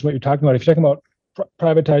it depends what you're talking about. If you're talking about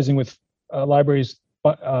privatizing with libraries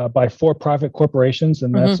by for-profit corporations,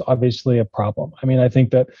 then that's obviously a problem. I mean, I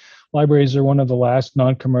think that libraries are one of the last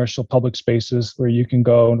non-commercial public spaces where you can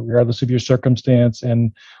go regardless of your circumstance,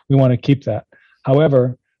 and we want to keep that.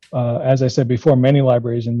 However, as I said before, many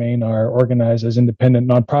libraries in Maine are organized as independent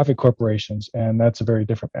nonprofit corporations, and that's a very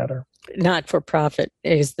different matter. Not-for-profit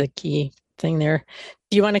is the key thing there.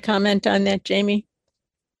 Do you want to comment on that, Jamie?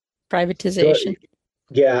 Privatization?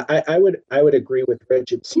 Yeah, I would agree with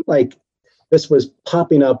Rich. It seemed like this was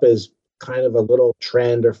popping up as kind of a little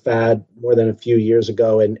trend or fad more than a few years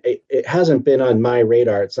ago, and it hasn't been on my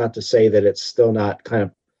radar. It's not to say that it's still not kind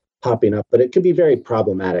of popping up, but it can be very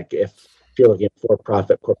problematic if you're looking at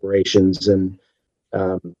for-profit corporations and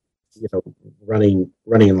running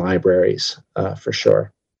libraries for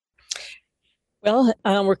sure. Well,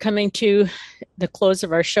 we're coming to the close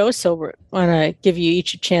of our show, so we want to give you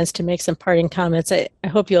each a chance to make some parting comments. I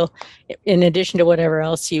hope you'll, in addition to whatever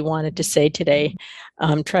else you wanted to say today,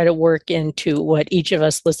 try to work into what each of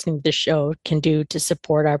us listening to the show can do to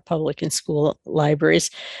support our public and school libraries.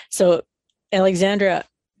 So, Alexandra,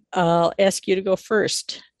 I'll ask you to go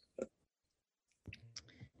first.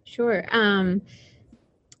 Sure. I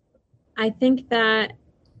think that,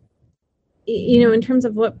 in terms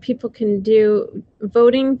of what people can do,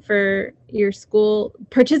 voting for your school,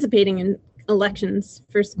 participating in elections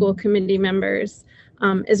for school committee members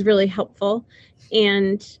is really helpful,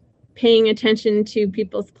 and paying attention to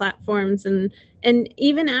people's platforms and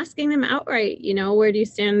even asking them outright, where do you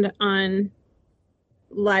stand on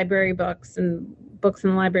library books and books in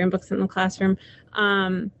the library and books in the classroom.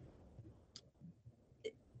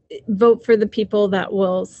 Vote for the people that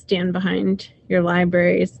will stand behind your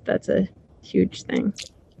libraries. That's a huge thing.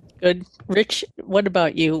 Good. Rich, what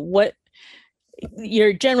about you? What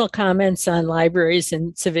your general comments on libraries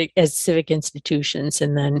and civic institutions,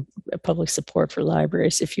 and then public support for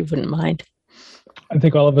libraries, if you wouldn't mind? I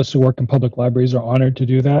think all of us who work in public libraries are honored to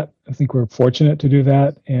do that. I think we're fortunate to do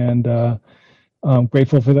that, and I'm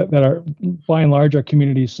grateful for that our, by and large, our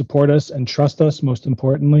communities support us and trust us, most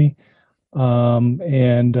importantly.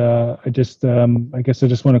 I guess I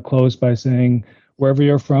just want to close by saying, wherever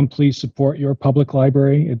you're from, please support your public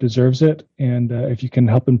library. It deserves it. And if you can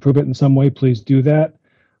help improve it in some way, please do that,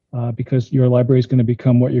 because your library is going to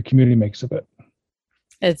become what your community makes of it.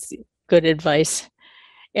 It's good advice.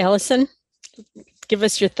 Allison, give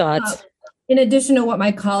us your thoughts. In addition to what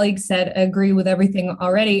my colleagues said, I agree with everything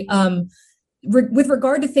already. With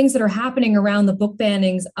regard to things that are happening around the book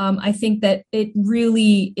bannings, I think that it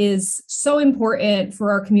really is so important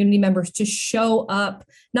for our community members to show up,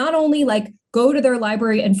 not only like go to their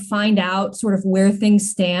library and find out sort of where things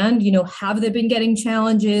stand, have they been getting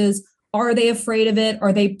challenges? Are they afraid of it?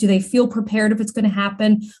 Do they feel prepared if it's going to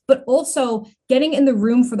happen? But also getting in the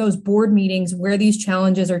room for those board meetings where these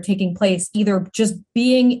challenges are taking place, either just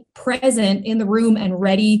being present in the room and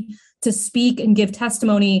ready to speak and give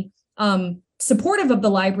testimony, supportive of the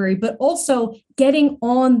library, but also getting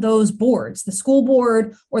on those boards, the school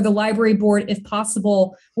board or the library board, if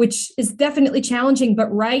possible, which is definitely challenging.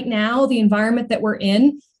 But right now, the environment that we're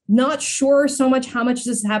in, not sure so much how much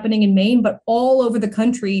this is happening in Maine, but all over the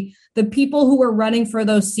country, the people who are running for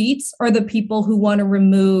those seats are the people who want to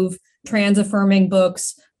remove trans-affirming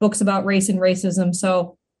books about race and racism.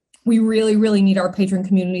 So we really, really need our patron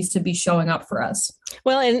communities to be showing up for us.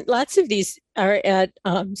 Well, and lots of these are at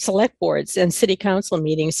select boards and city council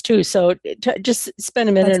meetings too. So just spend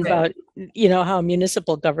a minute about, how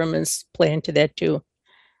municipal governments play into that too.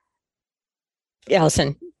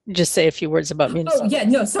 Allison, just say a few words about Minnesota. Oh yeah,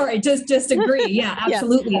 no, sorry, just agree. Yeah,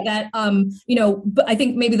 absolutely. Yeah. That but I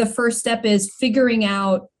think maybe the first step is figuring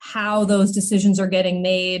out how those decisions are getting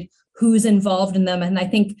made, who's involved in them, and I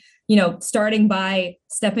think starting by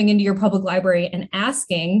stepping into your public library and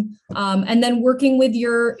asking, and then working with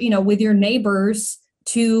your neighbors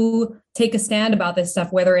to take a stand about this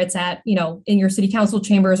stuff, whether it's at in your city council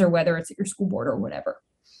chambers or whether it's at your school board or whatever.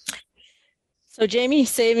 So Jamie,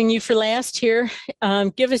 saving you for last here,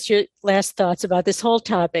 give us your last thoughts about this whole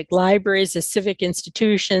topic, libraries as civic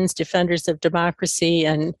institutions, defenders of democracy,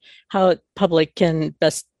 and how public can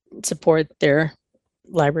best support their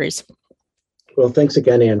libraries. Well, thanks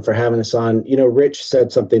again, Anne, for having us on. Rich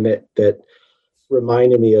said something that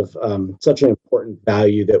reminded me of such an important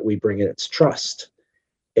value that we bring in. It's trust.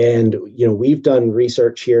 And, we've done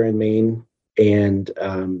research here in Maine, and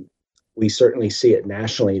we certainly see it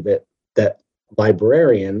nationally that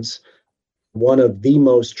librarians, one of the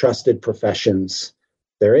most trusted professions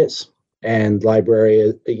there is. And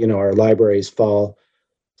our libraries fall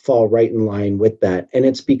right in line with that. And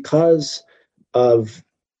it's because of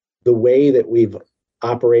the way that we've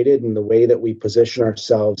operated and the way that we position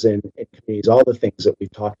ourselves in communities, all the things that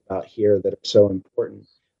we've talked about here that are so important.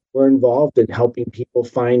 We're involved in helping people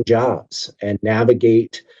find jobs and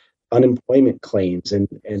navigate unemployment claims and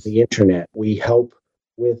the internet. We help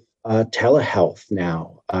with telehealth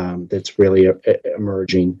now that's really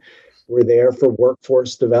emerging. We're there for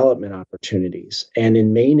workforce development opportunities. And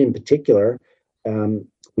in Maine in particular,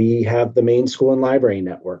 we have the Maine School and Library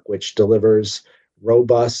Network, which delivers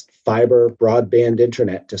robust fiber broadband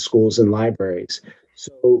internet to schools and libraries.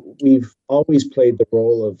 So we've always played the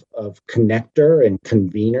role of connector and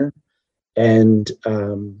convener. And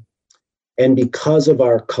because of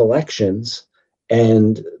our collections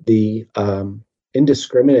and the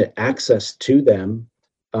indiscriminate access to them,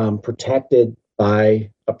 protected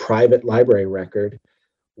by a private library record,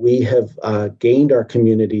 we have gained our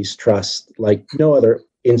community's trust like no other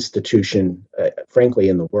institution, frankly,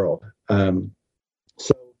 in the world.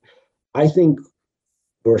 So I think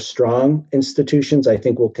we're strong institutions. I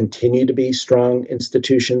think we'll continue to be strong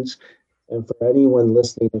institutions. And for anyone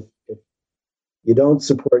listening, if you don't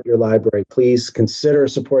support your library, please consider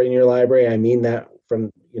supporting your library. I mean that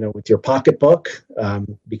from, with your pocketbook,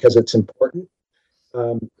 because it's important.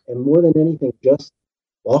 And more than anything, just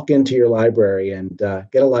walk into your library and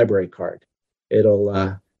get a library card.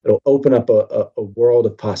 It'll open up a world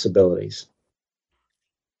of possibilities.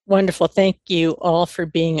 Wonderful. Thank you all for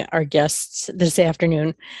being our guests this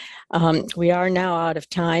afternoon. We are now out of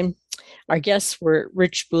time. Our guests were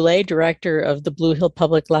Rich Boulay, Director of the Blue Hill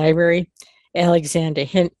Public Library, Alexandra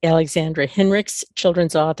Hinrichs,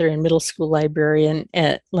 children's author and middle school librarian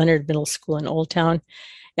at Leonard Middle School in Old Town,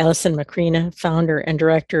 Allison Macrina, founder and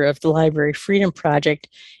director of the Library Freedom Project,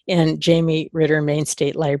 and Jamie Ritter, Maine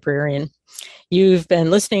State Librarian. You've been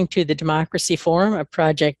listening to the Democracy Forum, a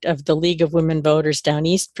project of the League of Women Voters Down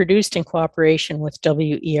East, produced in cooperation with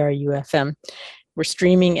WERU-FM. We're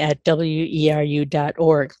streaming at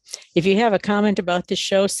weru.org. If you have a comment about this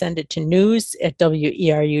show, send it to news@weru.org.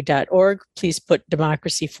 Please put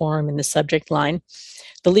Democracy Forum in the subject line.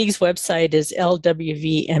 The League's website is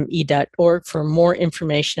lwvme.org for more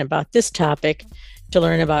information about this topic, to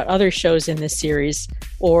learn about other shows in this series,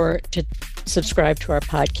 or to subscribe to our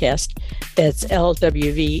podcast. That's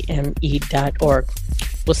lwvme.org.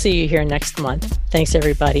 We'll see you here next month. Thanks,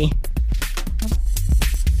 everybody.